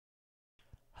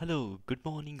Hello, good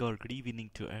morning or good evening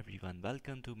to everyone.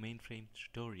 Welcome to Mainframe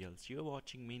Tutorials. You're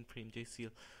watching Mainframe JCL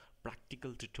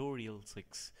Practical Tutorial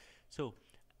 6. So,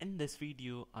 in this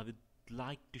video, I would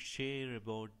like to share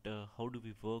about how do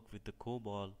we work with the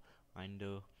COBOL, and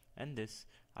in this,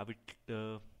 I would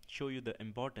show you the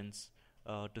importance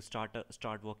to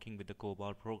start working with the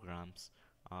COBOL programs.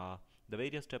 Uh, the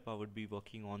various step I would be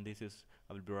working on this is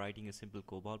I will be writing a simple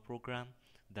COBOL program.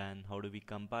 Then how do we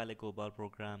compile a COBOL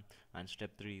program, and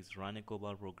step 3 is run a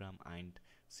COBOL program and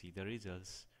see the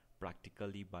results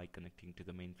practically by connecting to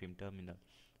the mainframe terminal.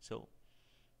 So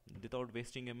without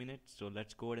wasting a minute, so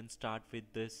let's go ahead and start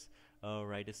with this.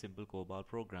 Write a simple COBOL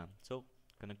program. So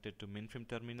connected to mainframe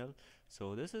terminal.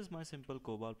 So this is my simple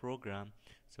COBOL program.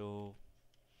 So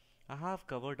I have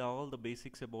covered all the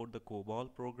basics about the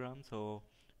COBOL program. So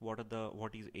what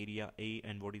is area A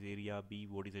and what is area B,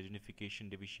 what is identification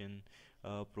division,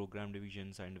 program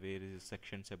divisions, and various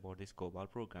sections about this COBOL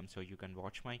program. So you can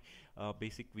watch my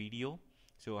basic video.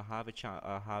 So I have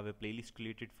a playlist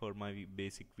created for my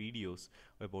basic videos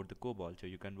about the COBOL, so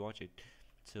you can watch it.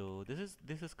 So this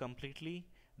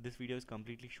video is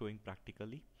completely showing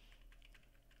practically.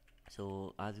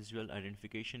 So as usual,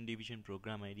 identification division,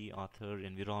 program ID, author,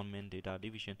 environment, data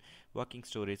division, working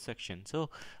storage section. So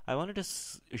I wanted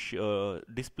to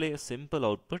display a simple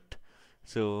output.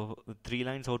 So 3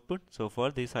 lines output. So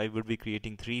for this I would be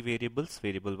creating 3 variables,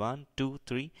 variable 1, 2,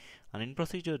 3, and in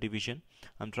procedure division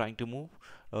I'm trying to move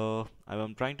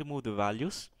the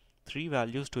values, 3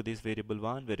 values to this variable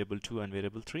 1, variable 2, and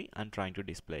variable 3, and trying to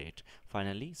display it.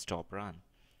 Finally stop run.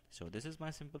 So this is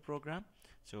my simple program.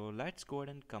 So let's go ahead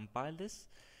and compile this.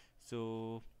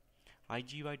 So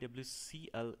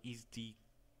IGYWCL is the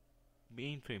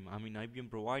mainframe, IBM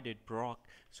provided proc,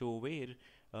 so where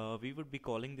we would be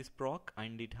calling this proc,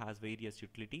 and it has various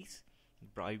utilities,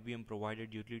 IBM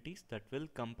provided utilities that will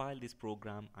compile this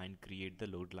program and create the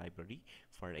load library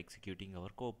for executing our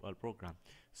COBOL program.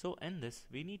 So in this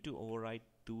we need to override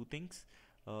 2 things.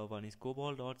 One is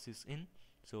COBOL.sysIn,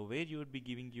 so where you would be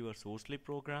giving your source lib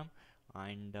program,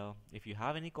 and if you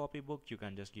have any copybook you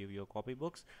can just give your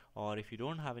copybooks, or if you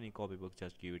don't have any copybooks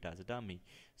just give it as a dummy.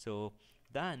 So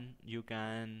then you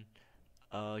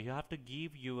have to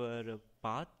give your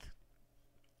path,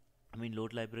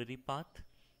 load library path.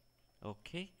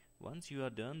 Okay, once you are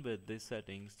done with this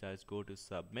settings, just go to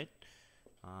submit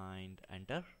and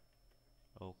enter.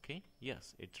 Okay,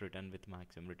 yes, it's written with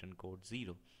maximum return code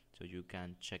 0, so you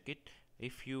can check it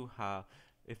if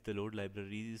the load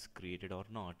library is created or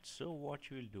not. So what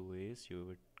you will do is you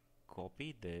would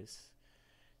copy this.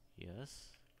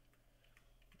 Yes,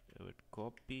 you would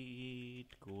copy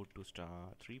it, go to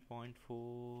star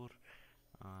 3.4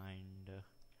 and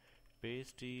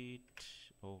paste it.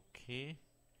 Okay,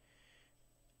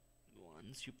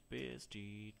 once you paste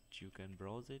it you can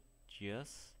browse it.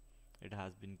 Yes, it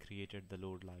has been created, the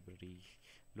load library,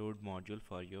 load module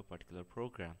for your particular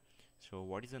program. So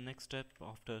what is the next step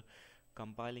after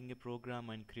compiling a program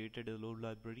and created a load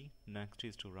library? Next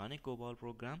is to run a COBOL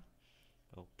program.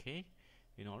 Okay,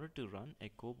 in order to run a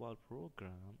COBOL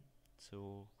program,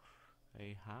 so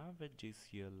I have a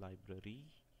JCL library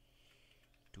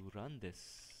to run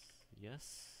this.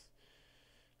 Yes,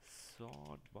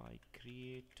 sort by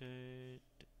created,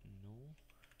 no,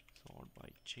 sort by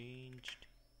changed.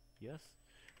 Yes,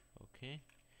 okay.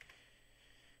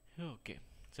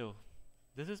 So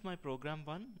this is my program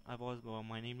 1.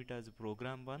 My name it as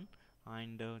program 1,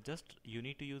 and just you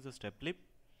need to use a step lib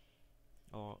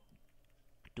or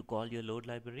to call your load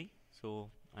library. So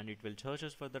and it will search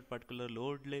us for that particular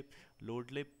load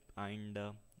lib and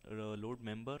load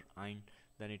member, and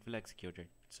then it will execute it.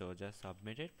 So just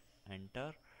submit it,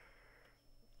 enter.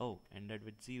 Oh, ended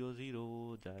with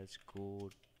 00. Just go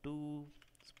to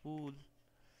spool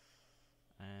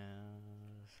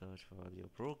and search for your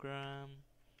program,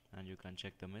 and you can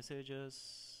check the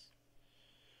messages.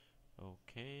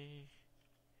 Okay,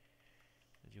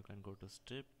 you can go to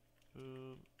step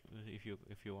if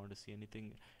you want to see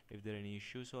anything, if there are any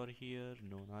issues or here.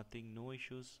 No, nothing, no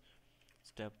issues.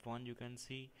 Step 1, you can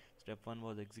see step 1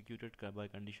 was executed by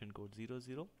condition code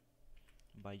 00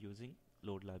 by using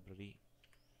load library.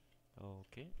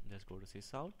 Okay, let's go to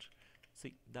sysout.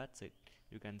 See, that's it.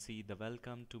 You can see the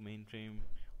welcome to mainframe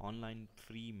online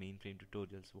free mainframe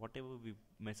tutorials. Whatever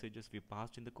messages we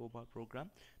passed in the COBOL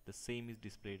program, the same is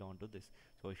displayed onto this.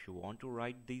 So if you want to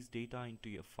write these data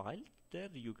into a file, there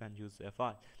you can use a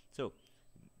file. So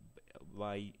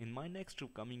in my next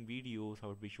coming videos I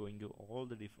will be showing you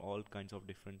all kinds of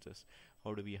differences.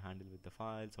 How do we handle with the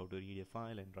files, how to read a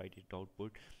file and write it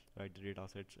output, write the data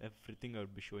sets, everything I will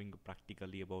be showing you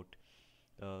practically about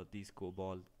these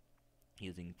COBOL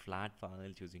using flat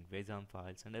files, using WASM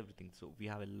files and everything. So we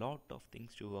have a lot of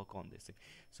things to work on this thing.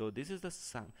 So this is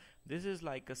this is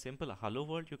like a simple hello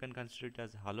world. You can consider it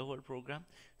as a hello world program.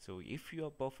 So if you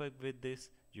are perfect with this,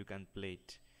 you can play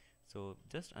it. So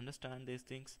just understand these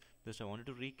things. Just I wanted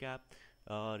to recap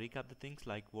the things,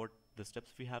 like what the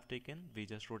steps we have taken. We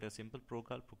just wrote a simple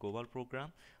COBOL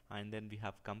program, and then we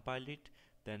have compiled it.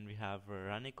 Then we have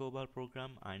run a COBOL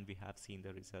program, and we have seen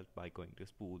the result by going to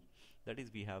spool. That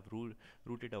is, we have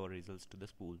routed our results to the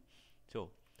spool. So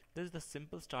this is the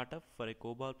simple startup for a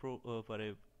for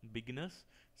a beginners.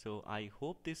 So I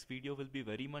hope this video will be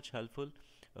very much helpful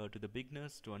to the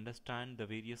beginners to understand the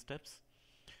various steps.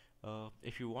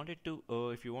 If you want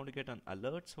to get an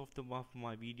alerts of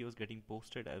my videos getting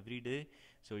posted every day,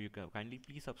 so you can kindly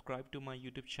please subscribe to my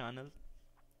YouTube channel.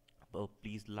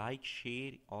 Please like,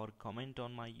 share or comment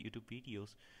on my YouTube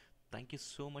videos. Thank you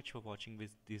so much for watching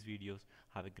these videos.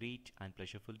 Have a great and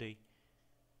pleasureful day.